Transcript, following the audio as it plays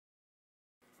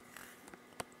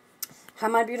Hi,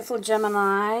 my beautiful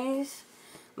Geminis,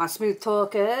 my smooth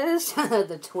talkers,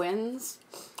 the twins,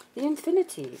 the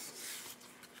infinities.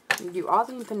 You are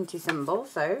the infinity symbol,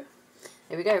 so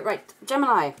here we go. Right,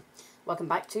 Gemini, welcome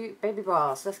back to Baby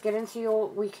Boss. Let's get into your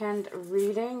weekend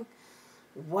reading.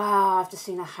 Wow, I've just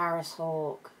seen a Harris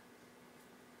Hawk.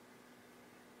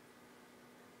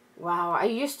 Wow, I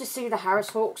used to see the Harris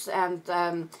Hawks and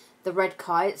the red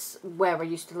kites where I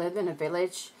used to live in a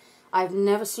village. I've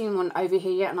never seen one over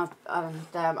here yet, and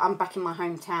I'm back in my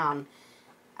hometown,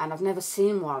 and I've never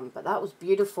seen one, but that was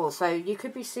beautiful. So you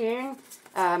could be seeing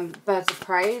birds of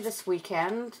prey this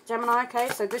weekend, Gemini, okay?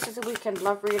 So this is a weekend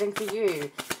love reading for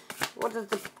you. What do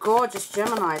the gorgeous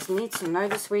Geminis need to know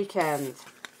this weekend?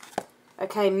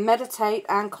 Okay, meditate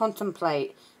and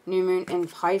contemplate. New moon in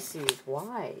Pisces.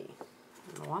 Why?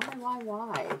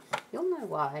 Why? You'll know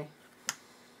why.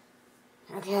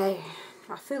 Okay,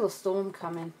 I feel a storm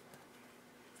coming.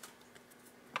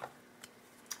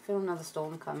 I feel another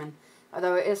storm coming.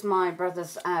 Although it is my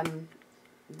brother's,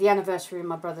 the anniversary of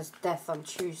my brother's death on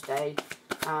Tuesday.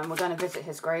 We're going to visit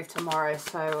his grave tomorrow,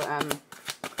 so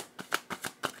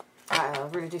I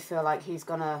really do feel like he's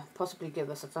going to possibly give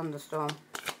us a thunderstorm.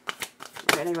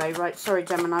 But anyway, right, sorry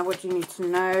Gemini, what do you need to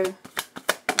know?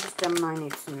 What does Gemini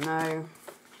need to know?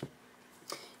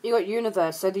 You got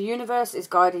universe. So the universe is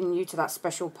guiding you to that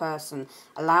special person.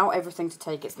 Allow everything to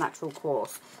take its natural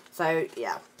course. So,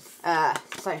 yeah.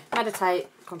 So, meditate,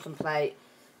 contemplate,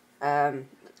 go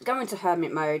into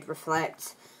hermit mode,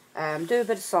 reflect, do a bit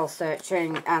of soul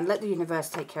searching, and let the universe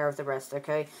take care of the rest,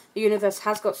 okay? The universe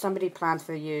has got somebody planned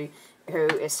for you who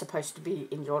is supposed to be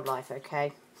in your life,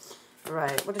 okay?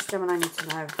 Right, what does Gemini need to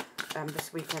know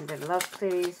this weekend in love,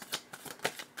 please?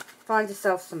 Find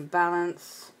yourself some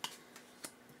balance.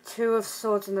 Two of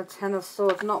Swords and the Ten of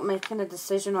Swords. Not making a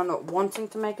decision or not wanting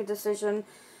to make a decision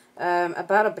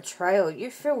about a betrayal.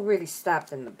 You feel really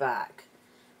stabbed in the back.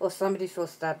 Or somebody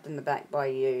feels stabbed in the back by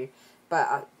you.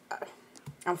 But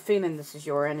I'm feeling this is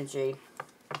your energy.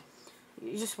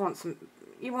 You just want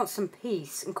some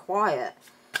peace and quiet.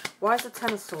 Why is the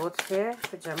Ten of Swords here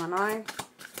for Gemini?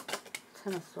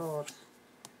 Ten of Swords.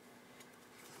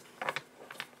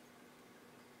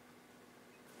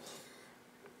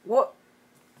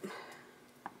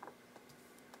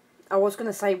 I was going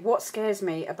to say, what scares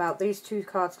me about these two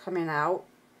cards coming out,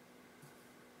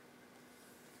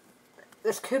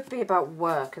 this could be about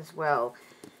work as well.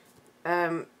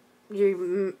 I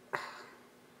don't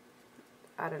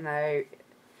know.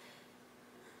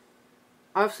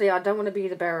 Obviously, I don't want to be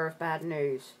the bearer of bad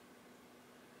news.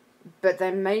 But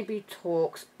there may be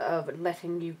talks of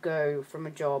letting you go from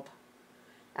a job.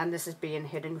 And this is being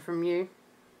hidden from you.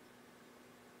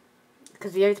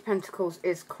 Because the Eight of Pentacles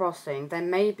is crossing. There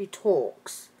may be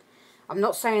talks. I'm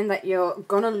not saying that you're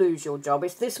going to lose your job.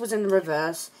 If this was in the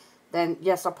reverse, then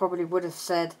yes, I probably would have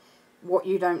said what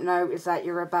you don't know is that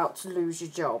you're about to lose your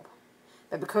job.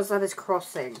 But because that is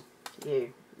crossing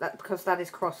you, because that is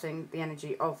crossing the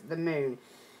energy of the moon,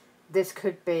 this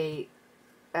could be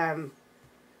that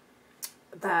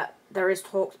there is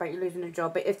talks about you losing a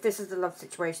job. But if this is the love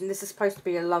situation, this is supposed to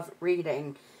be a love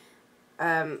reading.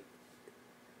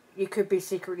 You could be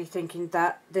secretly thinking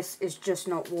that this is just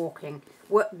not working.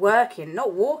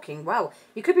 Not walking. Wow.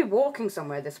 You could be walking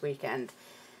somewhere this weekend.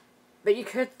 But you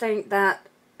could think that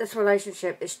this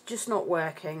relationship is just not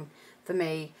working for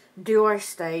me. Do I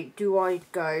stay? Do I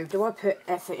go? Do I put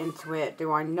effort into it?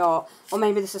 Do I not? Or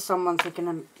maybe this is someone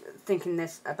thinking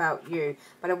this about you.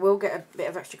 But I will get a bit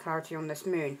of extra clarity on this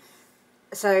moon.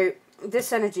 So,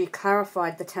 this energy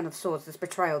clarified the Ten of Swords, this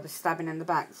betrayal, this stabbing in the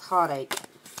back, this heartache.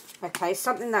 Okay,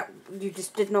 something that you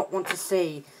just did not want to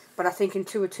see, but I think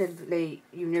intuitively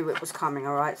you knew it was coming,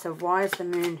 alright? So why is the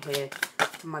moon here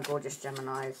for my gorgeous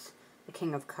Geminis? The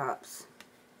King of Cups.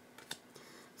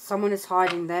 Someone is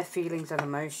hiding their feelings and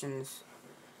emotions.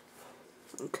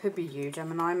 It could be you,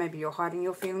 Gemini. Maybe you're hiding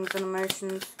your feelings and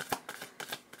emotions.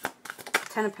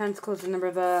 Ten of Pentacles in the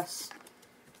reverse.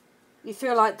 You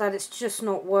feel like that it's just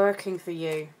not working for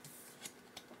you.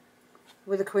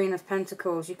 With the Queen of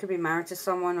Pentacles, you could be married to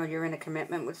someone or you're in a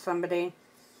commitment with somebody.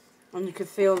 And you could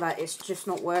feel that it's just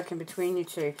not working between you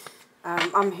two.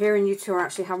 I'm hearing you two are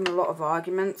actually having a lot of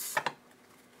arguments.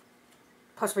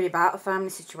 Possibly about a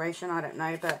family situation, I don't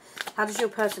know. But how does your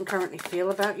person currently feel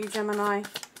about you, Gemini?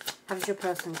 How does your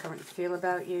person currently feel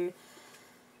about you?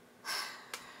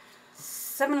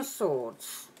 Seven of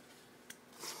Swords.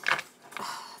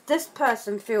 This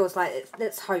person feels like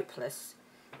it's hopeless.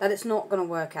 That it's not going to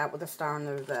work out with a star in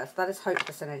the reverse. That is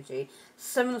hopeless energy.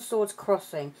 Seven of Swords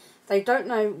crossing. They don't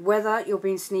know whether you're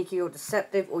being sneaky or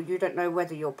deceptive, or you don't know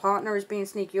whether your partner is being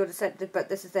sneaky or deceptive, but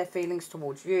this is their feelings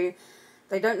towards you.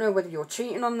 They don't know whether you're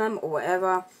cheating on them or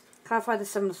whatever. Clarify the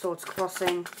Seven of Swords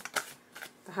crossing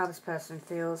for how this person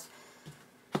feels.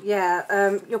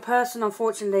 Yeah, your person,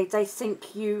 unfortunately, they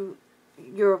think you're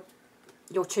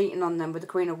cheating on them with the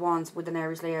Queen of Wands, with an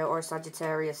Aries, Leo, or a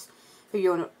Sagittarius, who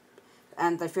you're not,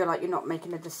 and they feel like you're not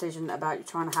making a decision about you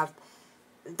trying to have.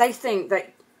 They think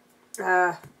that,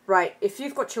 right, if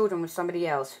you've got children with somebody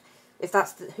else, if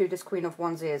that's who this Queen of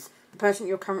Wands is, the person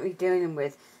you're currently dealing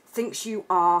with thinks you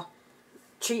are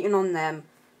cheating on them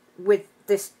with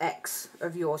this ex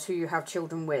of yours who you have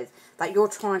children with. That you're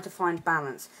trying to find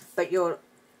balance, but you're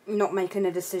not making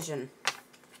a decision.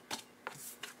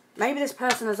 Maybe this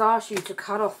person has asked you to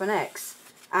cut off an ex,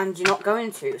 and you're not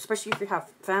going to, especially if you have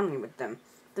family with them.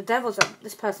 The Devil's up.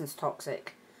 This person's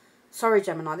toxic. Sorry,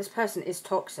 Gemini, this person is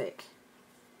toxic.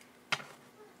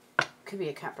 Could be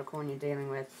a Capricorn you're dealing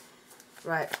with.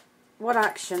 Right, what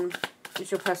action is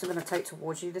your person going to take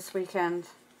towards you this weekend?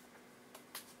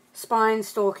 Spying,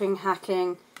 stalking,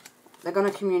 hacking. They're going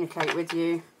to communicate with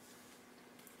you.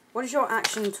 What is your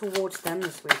action towards them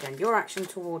this weekend? Your action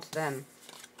towards them.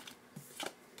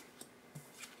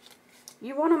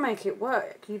 You want to make it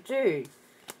work. You do.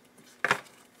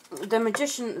 The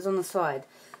Magician is on the side.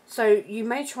 So you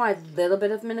may try a little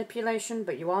bit of manipulation,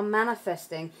 but you are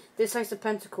manifesting this Ace of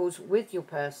Pentacles with your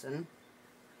person.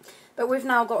 But we've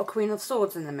now got a Queen of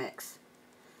Swords in the mix.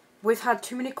 We've had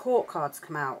too many court cards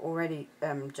come out already,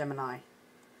 Gemini.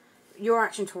 Your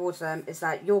action towards them is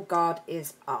that your guard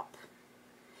is up.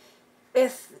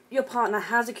 If your partner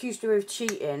has accused you of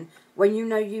cheating when you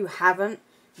know you haven't,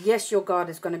 yes, your guard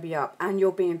is going to be up and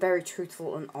you're being very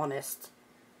truthful and honest.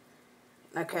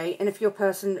 Okay, and if your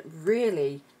person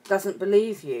really doesn't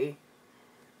believe you,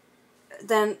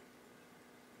 then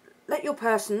let your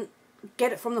person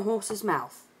get it from the horse's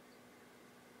mouth.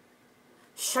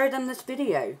 Show them this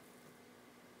video.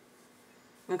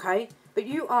 Okay, but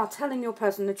you are telling your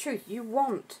person the truth. You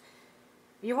want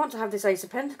to have this Ace of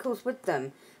Pentacles with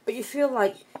them, but you feel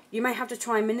like you may have to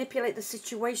try and manipulate the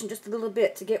situation just a little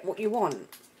bit to get what you want.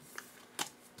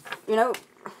 You know.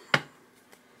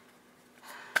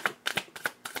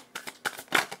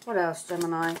 What else,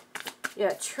 Gemini?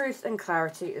 Yeah, truth and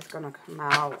clarity is going to come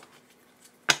out.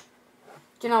 Do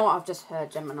you know what I've just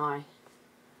heard, Gemini?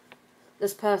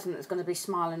 This person is going to be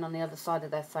smiling on the other side of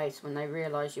their face when they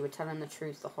realise you were telling the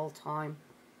truth the whole time.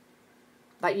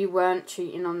 That you weren't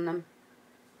cheating on them.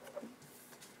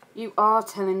 You are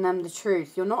telling them the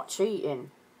truth. You're not cheating.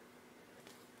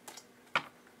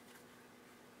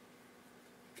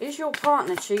 Is your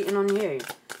partner cheating on you?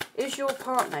 Is your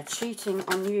partner cheating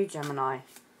on you, Gemini?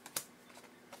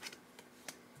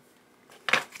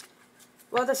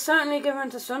 Well, they're certainly given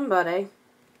to somebody.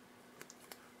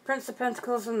 Prince of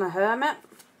Pentacles and the Hermit.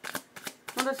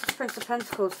 What is this Prince of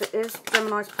Pentacles? That is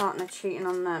Gemini's partner cheating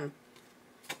on them.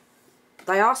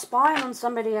 They are spying on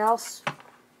somebody else.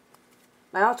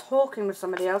 They are talking with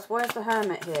somebody else. Where's the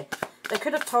Hermit here? They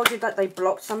could have told you that they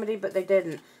blocked somebody, but they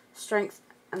didn't. Strength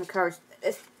and courage.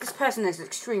 This person is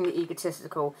extremely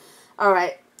egotistical.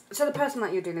 Alright, so the person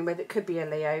that you're dealing with, it could be a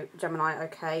Leo, Gemini,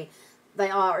 okay. They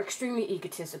are extremely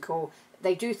egotistical.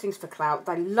 They do things for clout.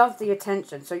 They love the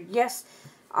attention. So yes,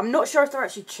 I'm not sure if they're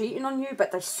actually cheating on you,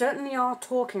 but they certainly are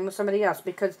talking with somebody else,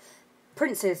 because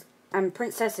princes and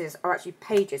princesses are actually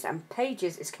pages, and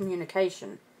pages is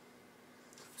communication.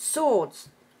 Swords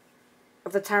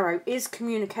of the tarot is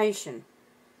communication.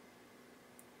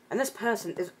 And this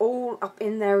person is all up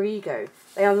in their ego.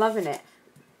 They are loving it.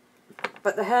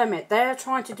 But the Hermit, they're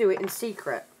trying to do it in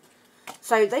secret.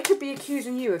 So they could be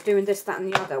accusing you of doing this, that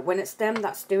and the other, when it's them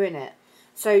that's doing it.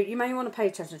 So you may want to pay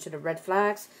attention to the red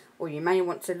flags, or you may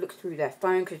want to look through their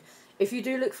phone, because if you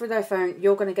do look through their phone,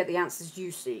 you're going to get the answers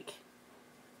you seek.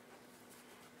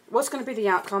 What's going to be the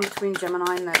outcome between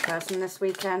Gemini and their person this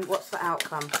weekend? What's the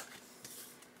outcome?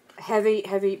 Heavy,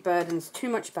 heavy burdens, too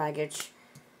much baggage.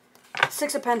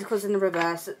 Six of Pentacles in the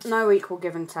reverse, no equal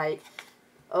give and take.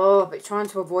 Oh, but trying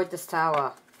to avoid this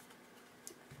Tower.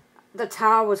 The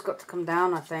Tower's got to come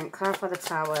down, I think. Clarify the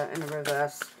Tower in the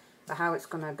reverse for how it's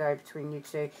going to go between you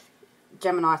two.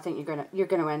 Gemini, I think you're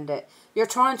going to end it. You're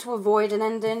trying to avoid an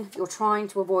ending. You're trying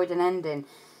to avoid an ending.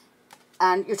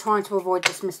 And you're trying to avoid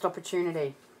this missed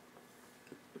opportunity.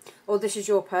 Or this is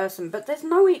your person. But there's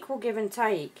no equal give and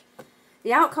take.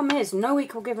 The outcome is no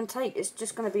equal give and take. It's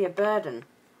just going to be a burden.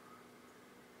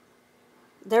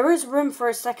 There is room for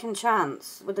a second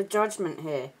chance with the Judgment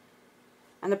here.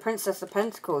 And the Princess of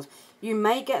Pentacles. You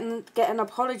may get an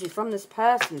apology from this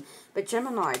person. But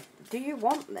Gemini, do you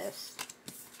want this?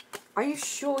 Are you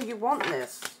sure you want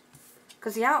this?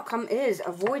 Because the outcome is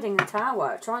avoiding the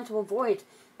Tower. Trying to avoid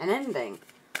an ending.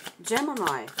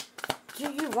 Gemini,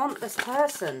 Do you want this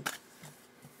person?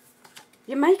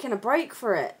 You're making a break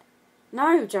for it.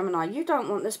 No, Gemini, you don't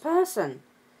want this person.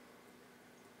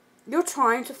 You're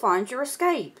trying to find your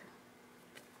escape.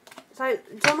 So,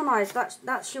 Geminis,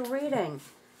 that's your reading.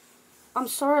 I'm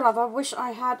sorry, love. I wish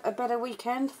I had a better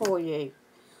weekend for you.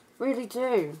 Really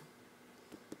do.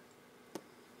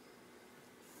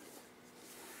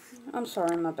 I'm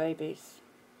sorry, my babies.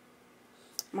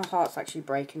 My heart's actually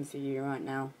breaking for you right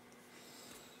now.